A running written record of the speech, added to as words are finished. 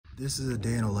This is a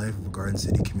day in the life of a Garden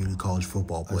City Community College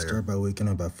football player. I start by waking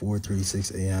up at 4:36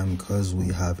 a.m. because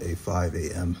we have a 5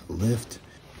 a.m. lift.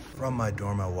 From my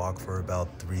dorm, I walk for about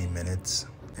 3 minutes,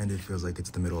 and it feels like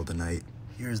it's the middle of the night.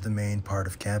 Here's the main part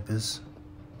of campus.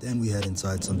 Then we head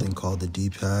inside something called the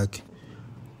D-Pack.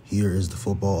 Here is the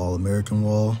football All-American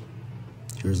wall.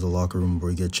 Here's the locker room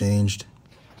where we get changed.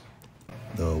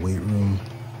 The weight room.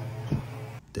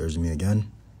 There's me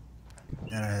again.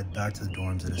 Then I head back to the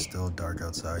dorms. It is still dark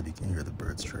outside. You can hear the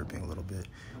birds chirping a little bit.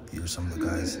 Here are some of the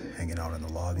guys hanging out in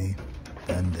the lobby.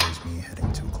 Then there's me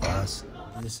heading to class.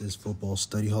 This is football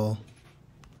study hall.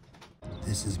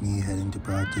 This is me heading to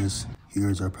practice.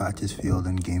 Here's our practice field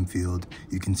and game field.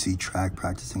 You can see track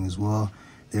practicing as well.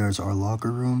 There's our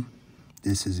locker room.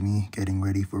 This is me getting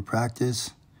ready for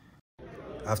practice.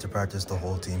 After practice, the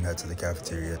whole team heads to the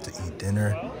cafeteria to eat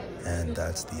dinner, and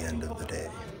that's the end of the day.